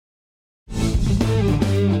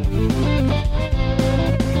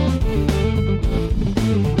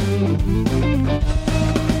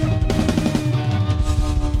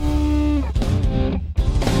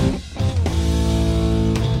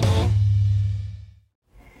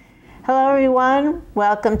Hello, everyone.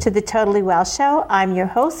 Welcome to the Totally Well Show. I'm your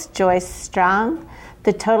host, Joyce Strong.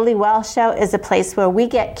 The Totally Well Show is a place where we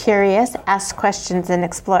get curious, ask questions, and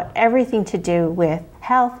explore everything to do with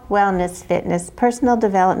health, wellness, fitness, personal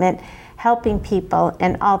development, helping people,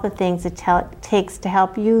 and all the things it takes to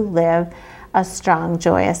help you live a strong,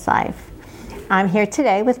 joyous life. I'm here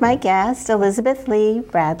today with my guest, Elizabeth-Leigh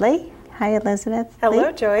Bradley. Hi, Elizabeth.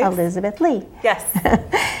 Hello, Joyce. Elizabeth-Leigh. Yes.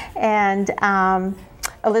 And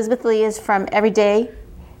Elizabeth-Leigh is from Everyday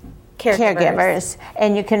Caregivers.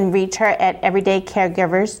 And you can reach her at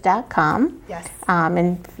everydaycaregivers.com. Yes.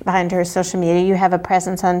 And find her social media. You have a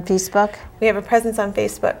presence on Facebook? We have a presence on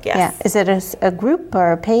Facebook, yes. Yeah. Is it a group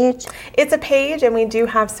or a page? It's a page, and we do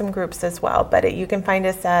have some groups as well. But you can find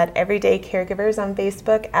us at Everyday Caregivers on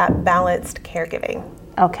Facebook at Balanced Caregiving.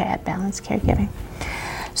 Okay, at Balanced Caregiving.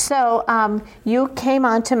 So you came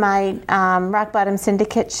onto my Rock Bottom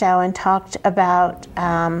Syndicate show and talked about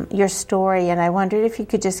your story, and I wondered if you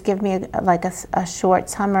could just give me a short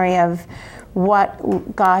summary of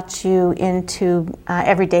what got you into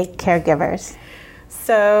Everyday Caregivers.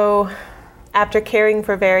 So after co-caregiving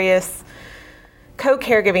for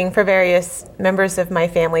various members of my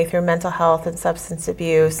family through mental health and substance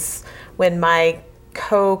abuse, when my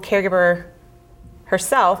co-caregiver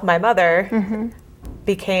herself, my mother,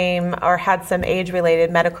 became or had some age-related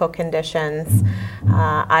medical conditions,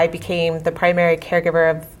 I became the primary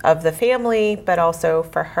caregiver of the family, but also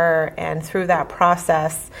for her. And through that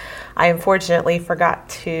process, I unfortunately forgot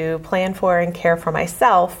to plan for and care for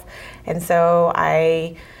myself. And so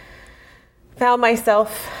I found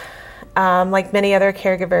myself, like many other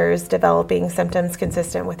caregivers, developing symptoms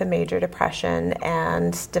consistent with a major depression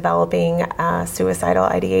and developing suicidal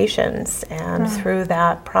ideations. And through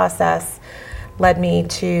that process, led me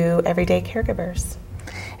to Everyday Caregivers.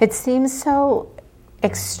 It seems so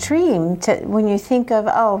extreme when you think of,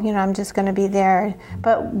 I'm just going to be there.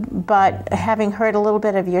 But having heard a little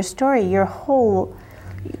bit of your story, your whole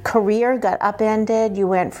career got upended. You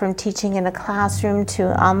went from teaching in a classroom to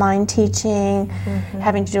online teaching,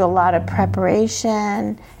 having to do a lot of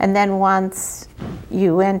preparation. And then once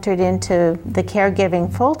you entered into the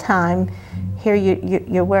caregiving full-time, here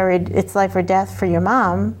you're worried it's life or death for your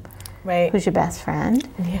mom. Right. Who's your best friend.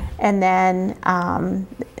 Yeah. And then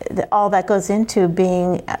all that goes into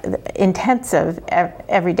being intensive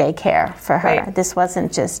everyday care for her. Right. This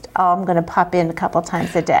wasn't just, I'm going to pop in a couple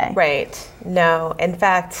times a day. Right. No. In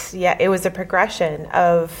fact, it was a progression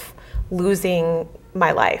of losing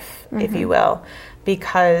my life, if you will,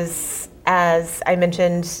 because as I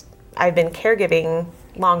mentioned, I've been caregiving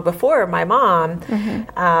long before my mom,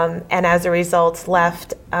 and as a result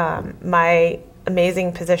left my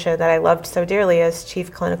amazing position that I loved so dearly as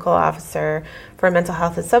Chief Clinical Officer for a mental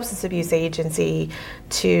health and substance abuse agency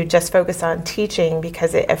to just focus on teaching,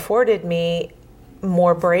 because it afforded me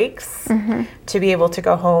more breaks to be able to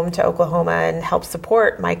go home to Oklahoma and help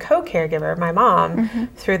support my co-caregiver, my mom,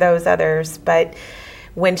 through those others. But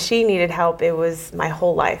when she needed help, it was my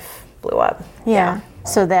whole life blew up. Yeah.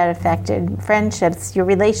 So that affected friendships, your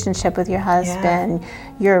relationship with your husband,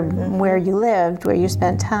 your where you lived, where you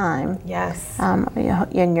spent time. Yes. And your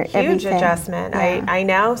huge everything. Adjustment. Yeah. I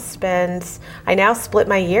now split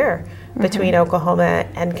my year between Oklahoma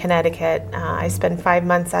and Connecticut. I spend 5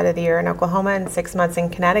 months out of the year in Oklahoma and 6 months in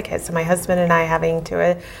Connecticut. So my husband and I having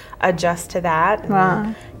to adjust to that.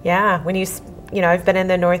 Wow. Yeah. When I've been in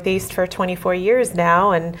the Northeast for 24 years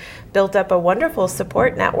now and built up a wonderful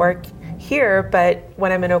support network here, but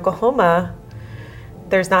when I'm in Oklahoma,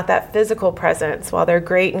 there's not that physical presence. While they're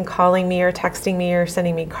great in calling me or texting me or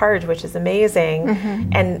sending me cards, which is amazing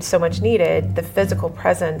and so much needed, the physical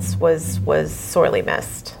presence was sorely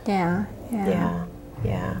missed. Yeah.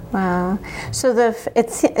 Wow. So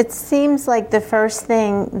it seems like the first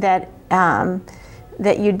thing that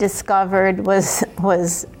you discovered was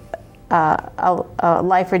a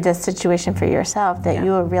life or death situation for yourself, that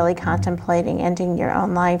you were really contemplating ending your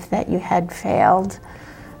own life, that you had failed,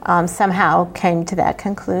 somehow came to that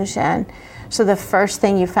conclusion. So the first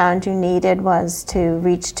thing you found you needed was to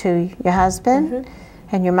reach to your husband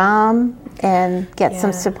and your mom and get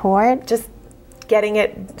some support. Just getting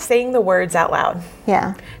it, saying the words out loud.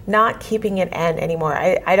 Yeah. Not keeping it in anymore.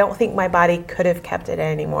 I don't think my body could have kept it in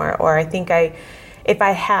anymore. Or I think if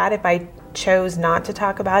I chose not to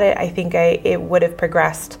talk about it, I think it would have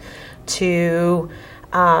progressed to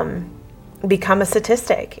become a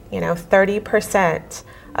statistic. 30%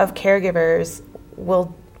 of caregivers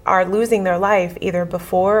are losing their life either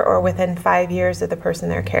before or within 5 years of the person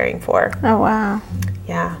they're caring for. Oh, wow.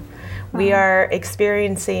 Yeah. We are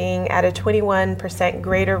experiencing at a 21%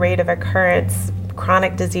 greater rate of occurrence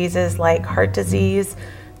chronic diseases like heart disease,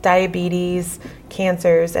 diabetes,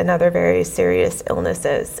 cancers, and other very serious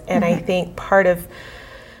illnesses. And I think part of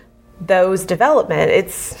those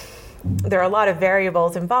development, there are a lot of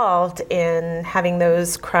variables involved in having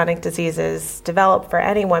those chronic diseases develop for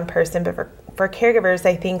any one person, but for caregivers,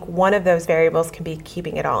 I think one of those variables can be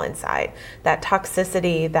keeping it all inside. That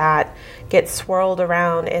toxicity that gets swirled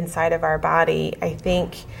around inside of our body, I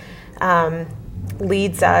think,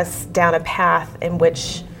 leads us down a path in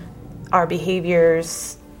which our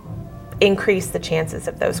behaviors increase the chances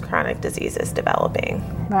of those chronic diseases developing.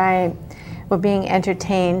 Right. We're being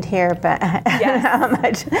entertained here, but how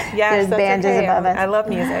much there's bandages above us. I love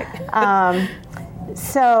music.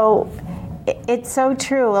 So it's so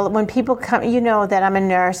true. When people come, you know that I'm a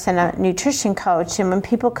nurse and a nutrition coach, and when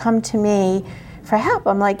people come to me for help,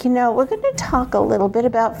 I'm like, we're going to talk a little bit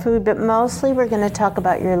about food, but mostly we're going to talk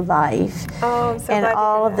about your life and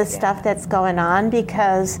all of the stuff that's going on,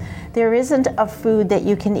 because there isn't a food that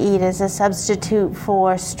you can eat as a substitute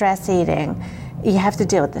for stress eating. You have to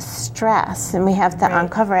deal with the stress, and we have to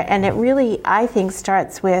uncover it. And it really, I think,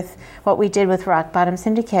 starts with what we did with Rock Bottom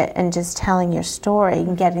Syndicate and just telling your story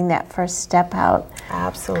and getting that first step out.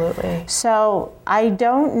 Absolutely. So I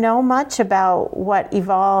don't know much about what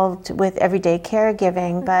evolved with everyday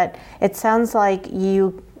caregiving, but it sounds like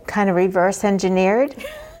you kind of reverse engineered.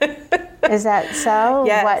 Is that so?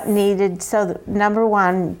 Yes. What needed? So number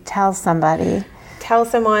one, tell somebody. Tell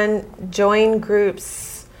someone, join groups.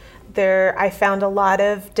 I found a lot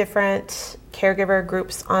of different caregiver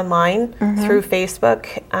groups online through Facebook.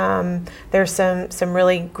 There's some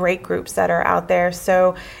really great groups that are out there.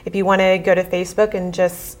 So if you want to go to Facebook and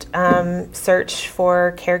just search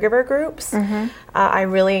for caregiver groups, I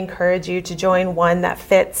really encourage you to join one that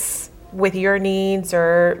fits with your needs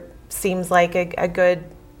or seems like a good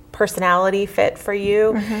personality fit for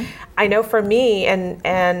you. I know for me, and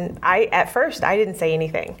I at first I didn't say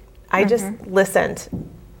anything. I just listened.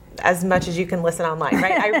 As much as you can listen online,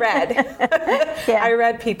 right? I read. I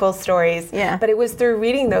read people's stories. But it was through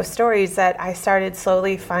reading those stories that I started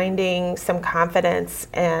slowly finding some confidence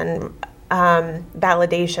and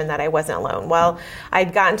validation that I wasn't alone. Well,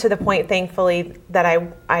 I'd gotten to the point, thankfully, that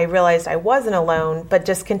I realized I wasn't alone, but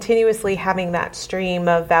just continuously having that stream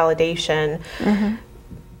of validation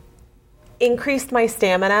increased my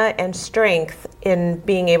stamina and strength in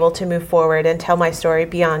being able to move forward and tell my story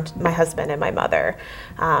beyond my husband and my mother,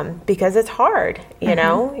 because it's hard. You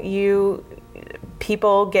know,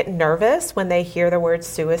 people get nervous when they hear the word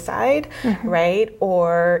suicide, right,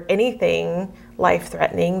 or anything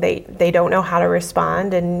life-threatening. They don't know how to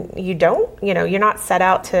respond, and you're not set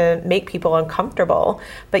out to make people uncomfortable,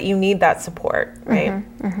 but you need that support, right?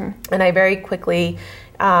 And I very quickly,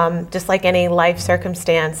 just like any life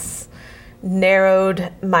circumstance,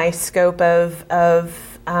 narrowed my scope of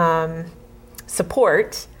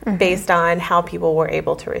support based on how people were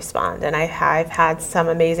able to respond. And I've had some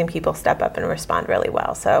amazing people step up and respond really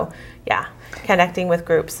well. So yeah, connecting with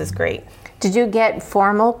groups is great. Did you get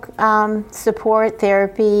formal support,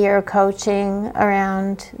 therapy, or coaching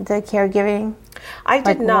around the caregiving? I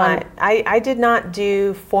did not. I did not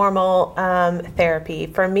do formal therapy.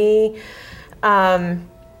 For me,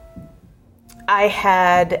 I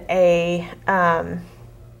had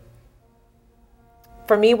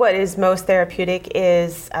for me, what is most therapeutic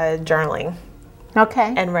is journaling.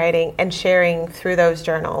 Okay. And writing and sharing through those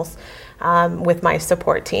journals with my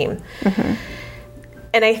support team.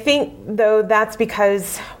 And I think, though, that's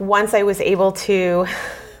because once I was able to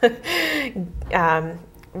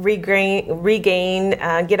regain,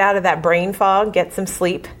 get out of that brain fog, get some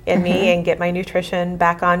sleep in me, and get my nutrition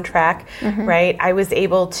back on track, right? I was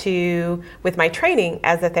able to, with my training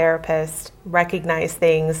as a therapist, recognize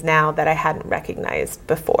things now that I hadn't recognized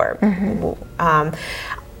before.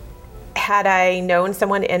 Had I known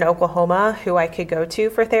someone in Oklahoma who I could go to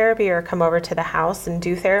for therapy or come over to the house and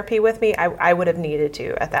do therapy with me, I would have needed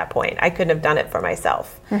to at that point. I couldn't have done it for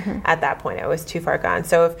myself at that point. I was too far gone.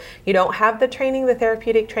 So if you don't have the training, the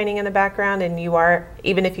therapeutic training in the background, and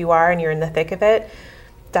even if you are and you're in the thick of it,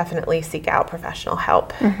 definitely seek out professional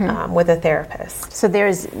help with a therapist. So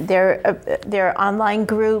there are online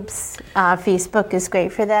groups. Facebook is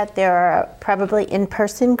great for that. There are probably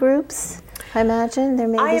in-person groups. I imagine there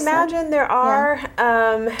may be imagine there are.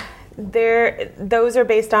 Those are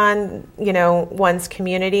based on one's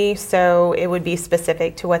community, so it would be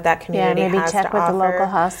specific to what that community has to offer. Maybe check with the local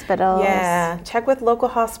hospitals. Yeah, check with local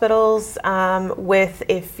hospitals.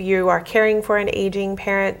 If you are caring for an aging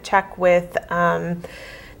parent, check with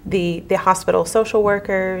the hospital social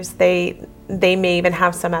workers. They may even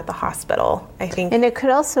have some at the hospital, I think. And it could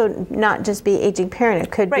also not just be aging parent.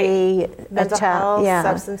 It could be mental a child, health,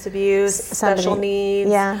 substance abuse, special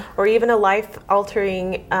needs, or even a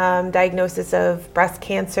life-altering diagnosis of breast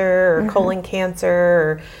cancer or colon cancer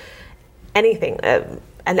or anything.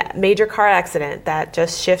 A major car accident that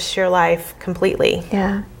just shifts your life completely.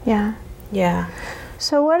 Yeah.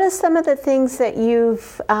 So what are some of the things that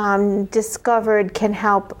you've discovered can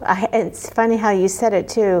help? It's funny how you said it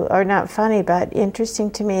too, or not funny, but interesting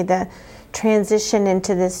to me, the transition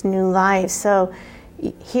into this new life. So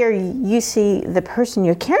here you see the person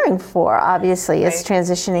you're caring for, obviously, is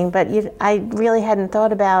transitioning, but I really hadn't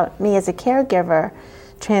thought about me as a caregiver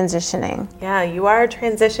transitioning. Yeah, you are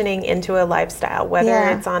transitioning into a lifestyle, whether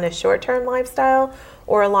it's on a short-term lifestyle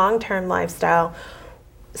or a long-term lifestyle.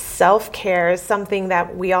 Self-care is something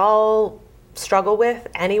that we all struggle with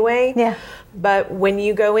anyway. Yeah. But when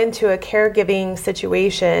you go into a caregiving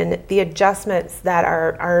situation, the adjustments that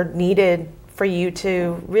are needed for you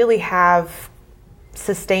to really have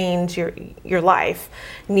sustained your life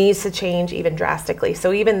needs to change even drastically.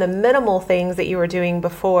 So even the minimal things that you were doing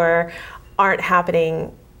before aren't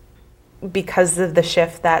happening because of the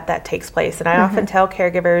shift that takes place. And I often tell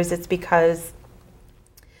caregivers it's because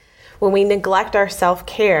when we neglect our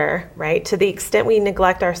self-care, right, to the extent we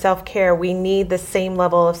neglect our self-care, we need the same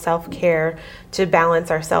level of self-care to balance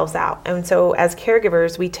ourselves out. And so as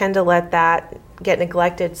caregivers, we tend to let that get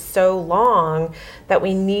neglected so long that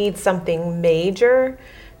we need something major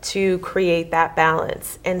to create that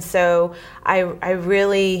balance. And so I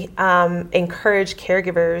really encourage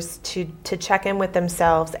caregivers to check in with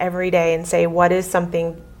themselves every day and say, what is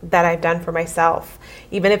something that I've done for myself?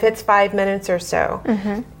 Even if it's 5 minutes or so,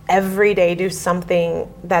 every day do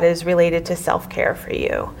something that is related to self-care for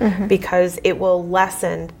you, because it will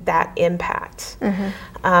lessen that impact.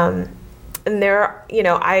 And there,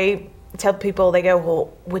 I tell people, they go,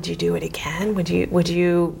 well, would you do it again? Would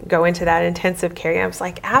you go into that intensive care? And I was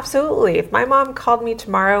like, absolutely. If my mom called me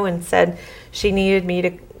tomorrow and said she needed me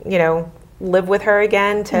to, live with her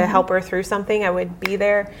again to help her through something, I would be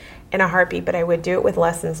there in a heartbeat, but I would do it with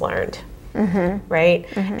lessons learned. Right?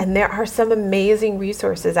 And there are some amazing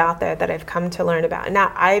resources out there that I've come to learn about.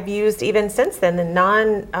 Now, I've used even since then the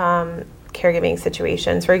non-caregiving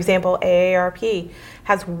situations. For example, AARP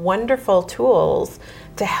has wonderful tools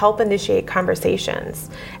to help initiate conversations.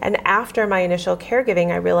 And after my initial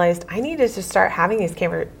caregiving, I realized I needed to start having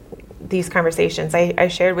these conversations. I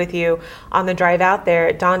shared with you on the drive out there,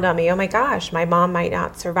 it dawned on me, oh my gosh, my mom might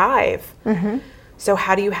not survive. So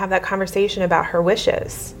how do you have that conversation about her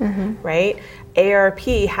wishes, right?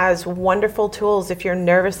 AARP has wonderful tools if you're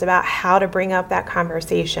nervous about how to bring up that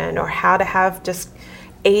conversation or how to have just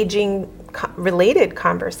aging related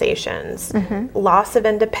conversations, loss of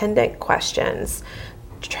independent questions,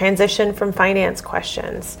 transition from finance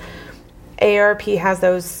questions. AARP has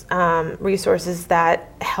those resources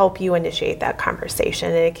that help you initiate that conversation,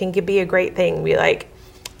 and it can be a great thing. Be like,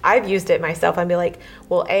 I've used it myself. I'd be like,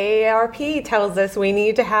 well, AARP tells us we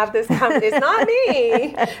need to have this it's not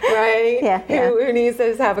me, right? Who needs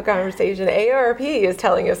to have a conversation? AARP is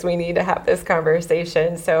telling us we need to have this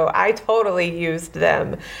conversation. So I totally used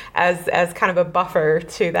them as kind of a buffer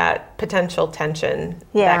to that potential tension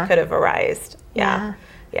that could have arisen. Yeah.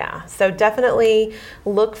 So definitely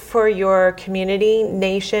look for your community,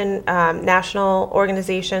 national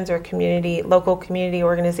organizations or local community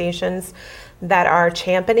organizations that are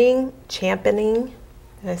championing,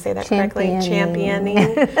 did I say that correctly? Championing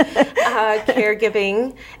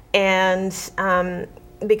caregiving, and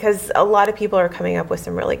because a lot of people are coming up with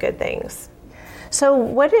some really good things. So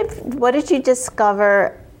what did you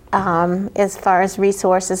discover as far as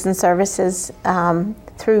resources and services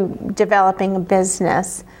through developing a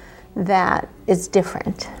business that is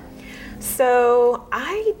different? So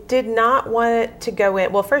I did not want to go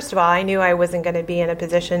in. Well, first of all, I knew I wasn't going to be in a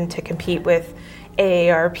position to compete with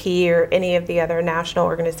AARP or any of the other national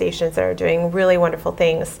organizations that are doing really wonderful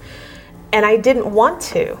things. And I didn't want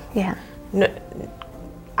to.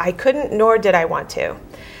 I couldn't, nor did I want to.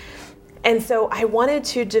 And so I wanted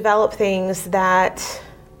to develop things that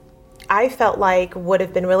I felt like would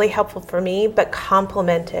have been really helpful for me, but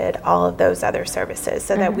complemented all of those other services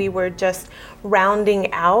so that we were just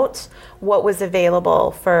rounding out what was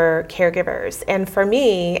available for caregivers. And for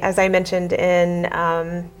me, as I mentioned in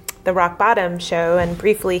the Rock Bottom show and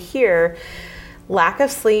briefly here, lack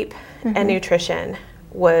of sleep and nutrition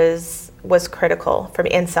was critical for me,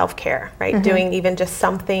 and self-care, right? Doing even just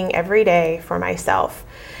something every day for myself.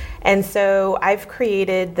 And so I've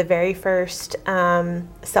created the very first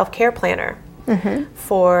self-care planner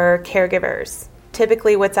for caregivers.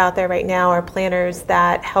 typically what's out there right now are planners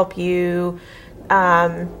that help you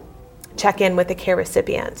check in with the care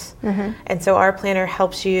recipient. And so our planner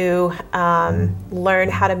helps you learn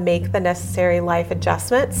how to make the necessary life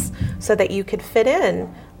adjustments so that you could fit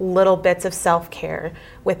in little bits of self-care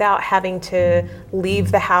without having to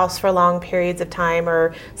leave the house for long periods of time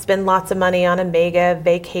or spend lots of money on a mega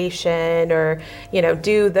vacation or,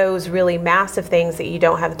 do those really massive things that you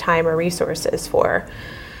don't have the time or resources for.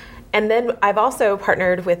 And then I've also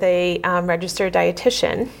partnered with a registered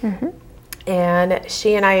dietitian. And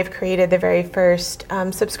she and I have created the very first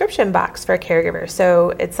subscription box for caregivers. So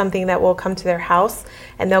it's something that will come to their house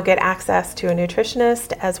and they'll get access to a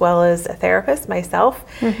nutritionist as well as a therapist, myself.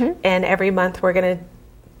 And every month we're going to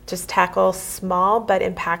just tackle small but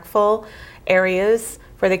impactful areas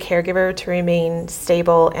for the caregiver to remain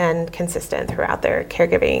stable and consistent throughout their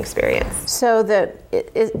caregiving experience. So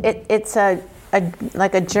it's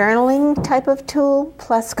like a journaling type of tool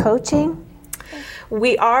plus coaching?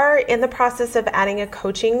 We are in the process of adding a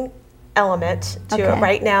coaching element to it.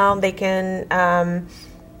 Right now, they can.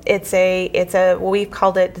 We've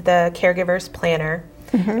called it the Caregiver's Planner,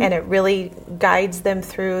 and it really guides them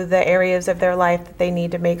through the areas of their life that they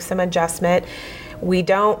need to make some adjustment.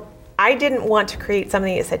 I didn't want to create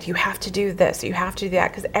something that said you have to do this, you have to do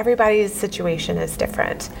that, because everybody's situation is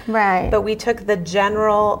different. Right. But we took the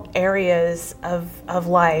general areas of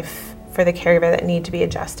life for the caregiver that need to be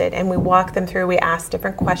adjusted. And we walk them through, we ask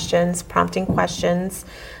different questions, prompting questions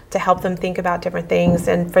to help them think about different things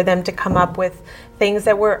and for them to come up with things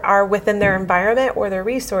that are within their environment or their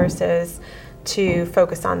resources to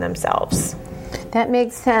focus on themselves. That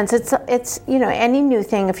makes sense. It's any new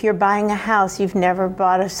thing. If you're buying a house, you've never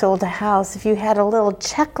bought or sold a house. If you had a little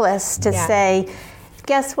checklist to say,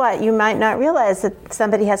 guess what? You might not realize that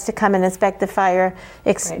somebody has to come and inspect the fire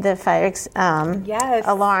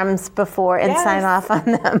alarms before and sign off on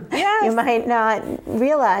them. You might not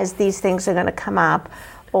realize these things are going to come up,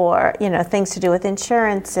 or things to do with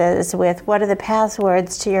insurances, with what are the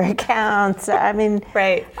passwords to your accounts. I mean,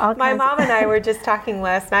 My mom and I were just talking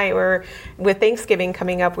last night. With Thanksgiving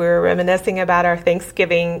coming up, we were reminiscing about our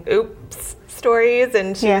Thanksgiving stories,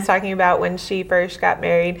 and she was talking about when she first got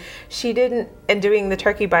married. She didn't, and doing the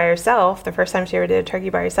turkey by herself, the first time she ever did a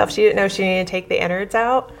turkey by herself, she didn't know she needed to take the innards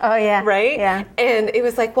out. Oh, yeah. Right? Yeah. And it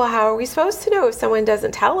was like, well, how are we supposed to know if someone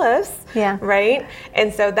doesn't tell us? Yeah. Right?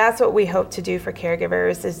 And so that's what we hope to do for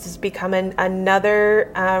caregivers, is just become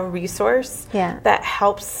another resource that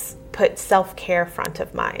helps put self-care front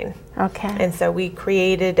of mind. Okay. And so we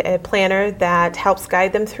created a planner that helps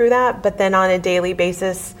guide them through that, but then on a daily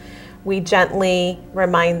basis, we gently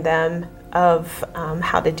remind them of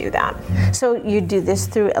how to do that. So you do this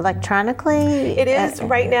through electronically? It is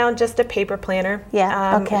right now just a paper planner.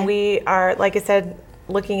 We are, like I said,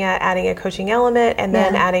 looking at adding a coaching element and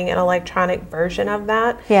then adding an electronic version of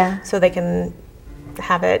that. So they can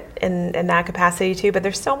have it in that capacity too. But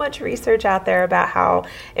there's so much research out there about how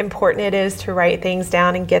important it is to write things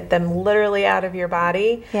down and get them literally out of your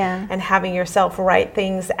body. And having yourself write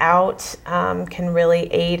things out can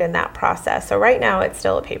really aid in that process. So right now it's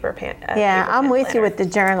still a paper pen. I'm with you with the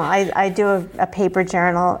journal. I do a paper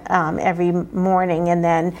journal every morning, and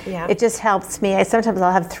then it just helps me. Sometimes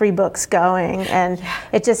I'll have 3 books going, and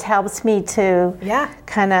it just helps me to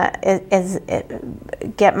kind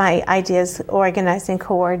of get my ideas organized and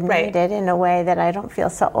coordinated in a way that I don't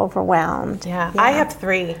feel so overwhelmed. I have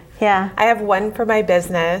 3. I have one for my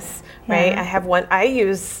business, right? I have one. I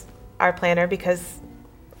use our planner because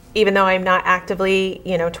even though I'm not actively,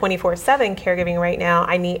 24/7 caregiving right now,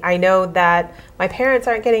 I know that my parents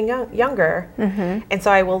aren't getting younger, and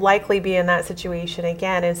so I will likely be in that situation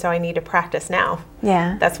again, and so I need to practice now.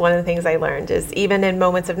 That's one of the things I learned, is even in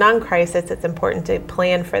moments of non-crisis, it's important to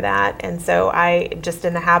plan for that, and so I just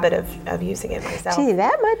in the habit of using it myself. Gee,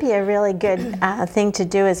 that might be a really good thing to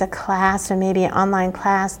do as a class, or maybe an online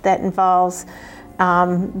class that involves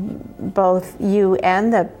both you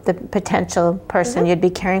and the potential person you'd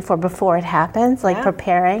be caring for before it happens, like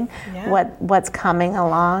preparing what's coming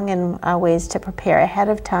along, and ways to prepare ahead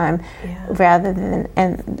of time rather than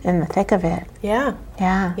in the thick of it.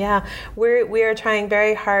 We are trying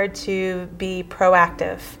very hard to be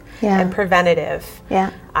proactive and preventative.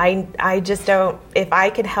 I just don't, if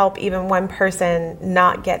I could help even one person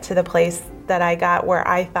not get to the place that I got where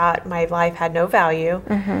I thought my life had no value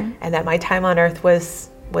and that my time on earth was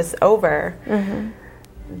over,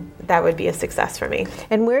 that would be a success for me.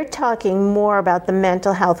 And we're talking more about the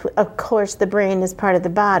mental health. Of course, the brain is part of the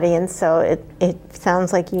body, and so it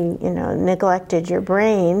sounds like you neglected your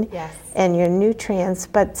brain. Yes. And your nutrients,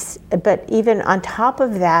 but even on top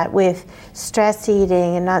of that, with stress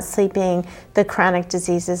eating and not sleeping, the chronic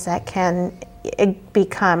diseases that can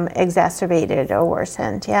become exacerbated or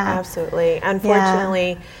worsened. Yeah, absolutely.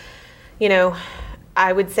 Unfortunately,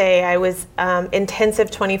 I would say I was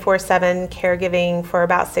intensive 24/7 caregiving for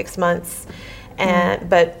about 6 months,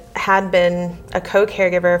 but had been a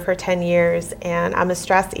co-caregiver for 10 years, and I'm a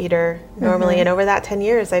stress eater normally, and over that 10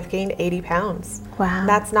 years, I've gained 80 pounds. Wow.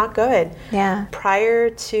 That's not good. Yeah. Prior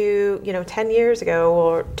to, 10 years ago,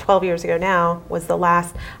 or 12 years ago now, was the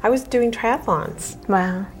last, I was doing triathlons.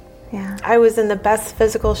 Wow. Yeah. I was in the best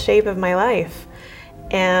physical shape of my life.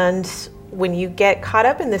 And when you get caught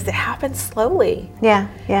up in this, it happens slowly. Yeah,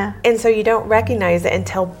 yeah. And so you don't recognize it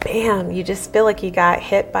until, bam, you just feel like you got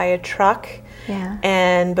hit by a truck. Yeah.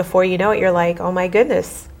 And before you know it, you're like, oh my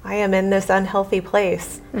goodness, I am in this unhealthy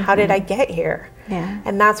place. How did I get here? Yeah.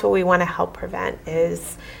 And that's what we want to help prevent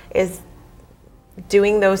is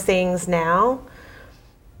doing those things now,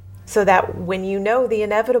 so that when the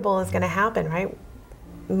inevitable is going to happen, right?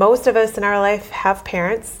 Most of us in our life have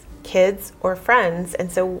parents, kids, or friends,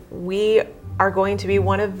 and so we are going to be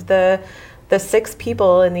one of the 6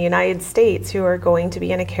 people in the United States who are going to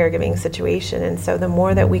be in a caregiving situation. And so the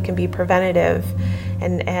more that we can be preventative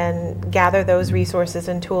and gather those resources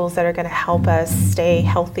and tools that are going to help us stay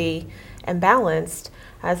healthy and balanced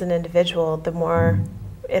as an individual, the more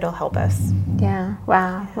it'll help us. Yeah,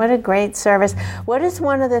 wow, what a great service. What is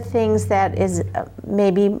one of the things that is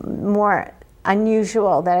maybe more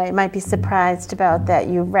unusual that I might be surprised about that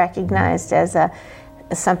you recognized as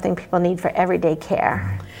something people need for everyday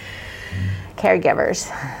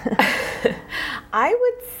caregivers? I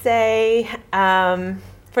would say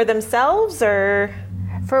for themselves, or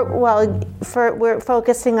we're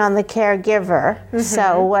focusing on the caregiver.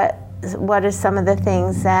 So what are some of the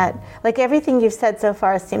things that, like everything you've said so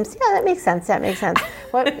far seems, that makes sense.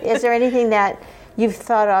 What is there anything that you've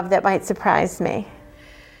thought of that might surprise me?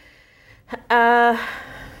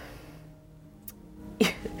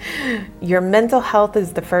 Your mental health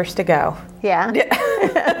is the first to go. Yeah.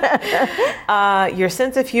 Your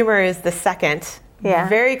sense of humor is the second. Yeah.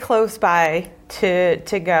 Very close by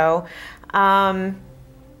to go. To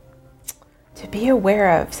be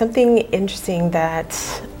aware of something interesting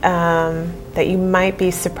that you might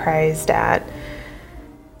be surprised at.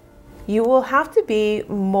 You will have to be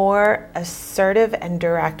more assertive and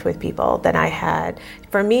direct with people than I had.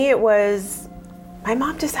 For me, it was, my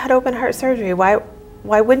mom just had open heart surgery. Why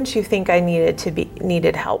wouldn't you think I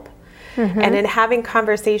needed help? And in having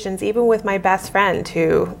conversations, even with my best friend,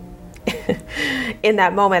 who, in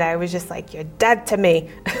that moment, I was just like, you're dead to me.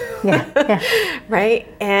 Yeah. Right?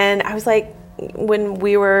 And I was like, when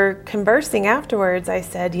we were conversing afterwards, I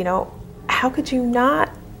said, how could you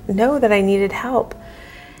not know that I needed help?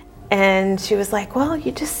 And she was like, well,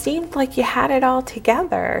 you just seemed like you had it all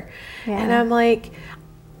together. Yeah. And I'm like,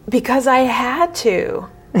 because I had to.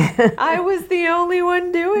 I was the only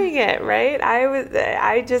one doing it, right?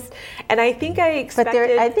 And I think I expected...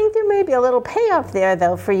 But I think there may be a little payoff there,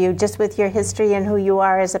 though, for you, just with your history and who you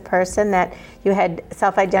are as a person, that you had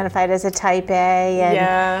self-identified as a type A,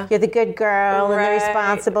 and you're the good girl, and the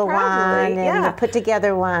responsible one, and the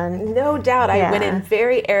put-together one. No doubt. I went in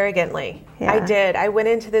very arrogantly. Yeah. I did. I went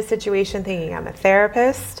into this situation thinking I'm a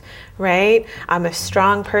therapist, right? I'm a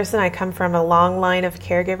strong person. I come from a long line of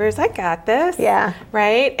caregivers. I got this. Yeah.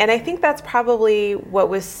 Right? And I think that's probably what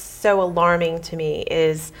was so alarming to me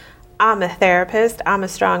is I'm a therapist. I'm a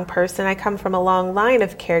strong person. I come from a long line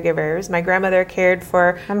of caregivers. My grandmother cared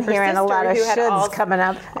for I'm hearing a lot of shoulds coming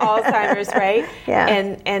up. Alzheimer's, right?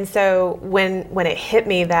 Yeah. And so when it hit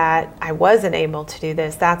me that I wasn't able to do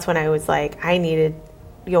this, that's when I was like, I needed,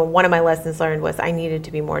 one of my lessons learned was I needed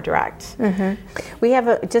to be more direct. We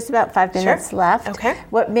have just about 5 minutes left. Okay.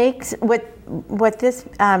 What this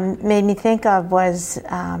made me think of was,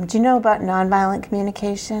 do you know about nonviolent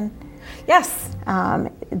communication? Yes.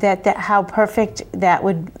 That how perfect that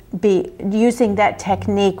would be. Using that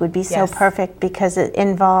technique would be so perfect because it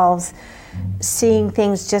involves seeing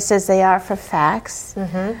things just as they are for facts.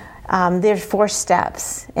 There's 4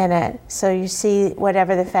 steps in it. So you see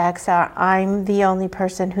whatever the facts are. I'm the only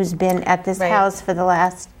person who's been at this house for the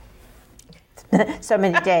last so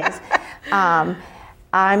many days.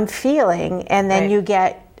 I'm feeling, and then you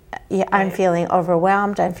get, I'm feeling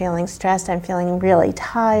overwhelmed, I'm feeling stressed, I'm feeling really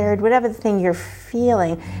tired, whatever the thing you're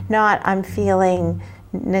feeling, not I'm feeling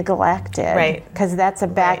neglected. Right. Because that's a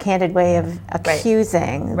backhanded way of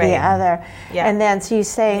accusing the other. Yeah. And then so you're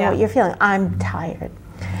saying what you're feeling. I'm tired.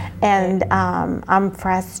 And I'm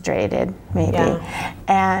frustrated, maybe. Yeah.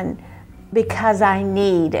 And because I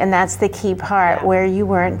need, and that's the key part where you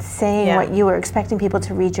weren't saying what you were expecting people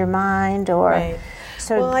to read your mind, or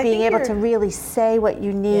so being able to really say what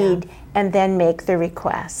you need and then make the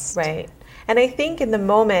request. Right. And I think in the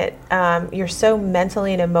moment, you're so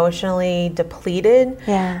mentally and emotionally depleted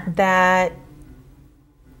that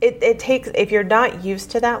it takes, if you're not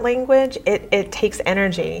used to that language, it takes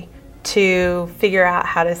energy to figure out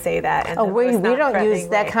how to say that. And we don't use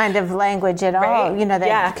that kind of language at all. You know,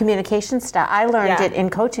 that communication stuff. I learned it in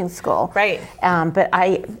coaching school. Right. But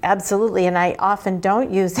I absolutely, and I often don't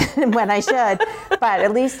use it when I should, but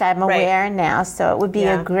at least I'm aware now. So it would be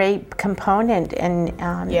a great component in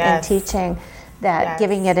teaching that,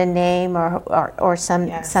 giving it a name or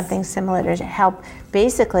something similar to help.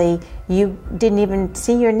 Basically, you didn't even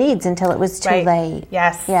see your needs until it was too late.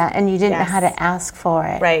 Yes. Yeah, and you didn't know how to ask for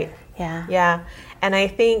it. Right. Yeah. Yeah. And I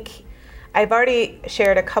think I've already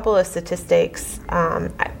shared a couple of statistics,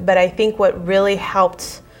 but I think what really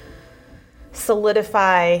helped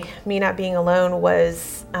solidify me not being alone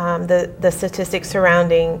was the statistics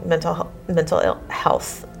surrounding mental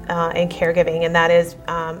health and caregiving, and that is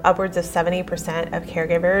upwards of 70% of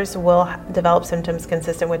caregivers will develop symptoms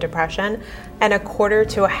consistent with depression, and a quarter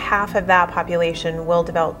to a half of that population will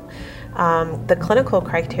develop the clinical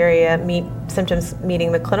criteria, symptoms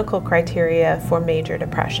meeting the clinical criteria for major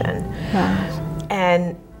depression. Wow.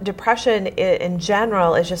 And depression in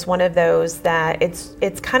general is just one of those that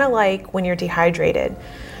it's kind of like when you're dehydrated.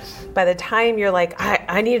 By the time you're like,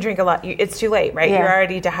 I need to drink a lot, it's too late, right? You're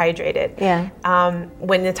already dehydrated. Yeah.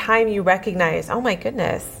 When the time you recognize, oh my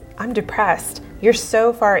goodness, I'm depressed, you're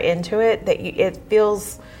so far into it that it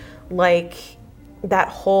feels like that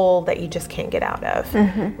hole that you just can't get out of,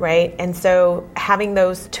 right? And so having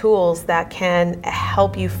those tools that can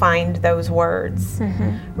help you find those words,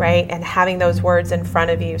 right? And having those words in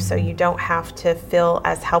front of you so you don't have to feel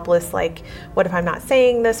as helpless, like, what if I'm not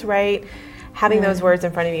saying this right? Having those words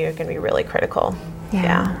in front of you is going to be really critical.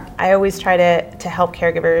 Yeah. I always try to help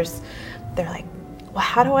caregivers. They're like, well,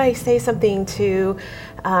 how do I say something to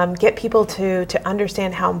get people to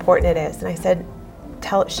understand how important it is? And I said,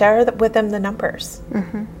 share with them the numbers.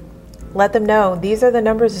 Let them know these are the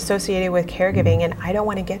numbers associated with caregiving, and I don't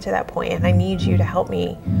want to get to that point, and I need you to help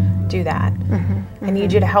me do that. I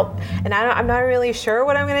need you to help, and I'm not really sure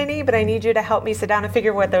what I'm going to need, but I need you to help me sit down and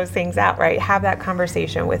figure what those things out, right? Have that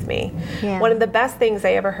conversation with me. Yeah. One of the best things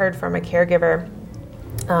I ever heard from a caregiver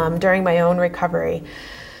during my own recovery,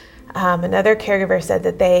 another caregiver said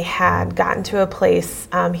that they had gotten to a place,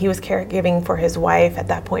 he was caregiving for his wife at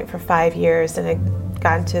that point for 5 years, and had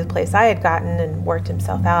gotten to the place I had gotten and worked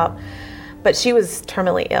himself out. But she was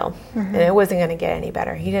terminally ill, and it wasn't going to get any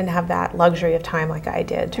better. He didn't have that luxury of time like I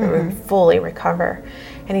did to fully recover.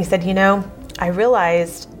 And he said, I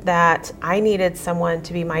realized that I needed someone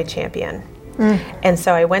to be my champion. And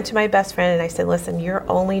so I went to my best friend and I said, listen, your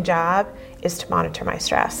only job is to monitor my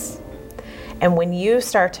stress. And when you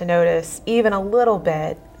start to notice even a little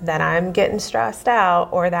bit that I'm getting stressed out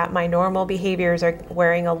or that my normal behaviors are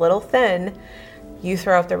wearing a little thin, you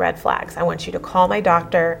throw up the red flags. I want you to call my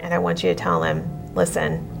doctor and I want you to tell him,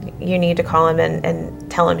 listen, you need to call him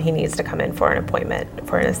and tell him he needs to come in for an appointment,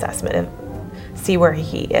 for an assessment, and see where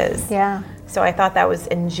he is. Yeah. So I thought that was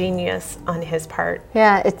ingenious on his part.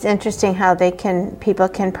 Yeah, it's interesting how people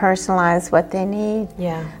can personalize what they need.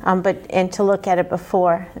 Yeah. And to look at it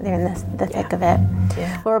before they're in the thick of it.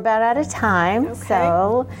 Yeah. We're about out of time. Okay.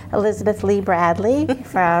 So Elizabeth-Leigh Bradley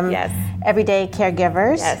from Everyday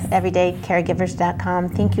Caregivers, everydaycaregivers.com.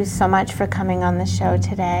 Thank you so much for coming on the show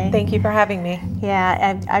today. Thank you for having me.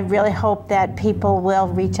 Yeah, I really hope that people will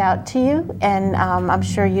reach out to you, and I'm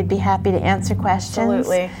sure you'd be happy to answer questions.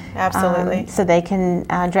 Absolutely. So they can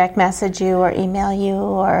direct message you or email you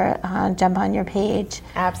or jump on your page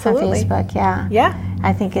on Facebook. Yeah.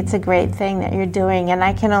 I think it's a great thing that you're doing, and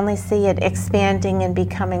I can only see it expanding and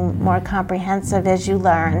becoming more comprehensive as you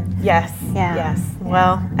learn. Yes.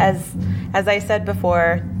 Well, as I said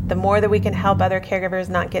before, the more that we can help other caregivers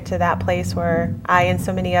not get to that place where I and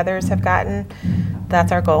so many others have gotten,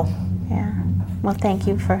 that's our goal. Yeah. Well, thank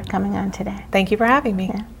you for coming on today. Thank you for having me.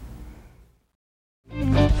 Yeah.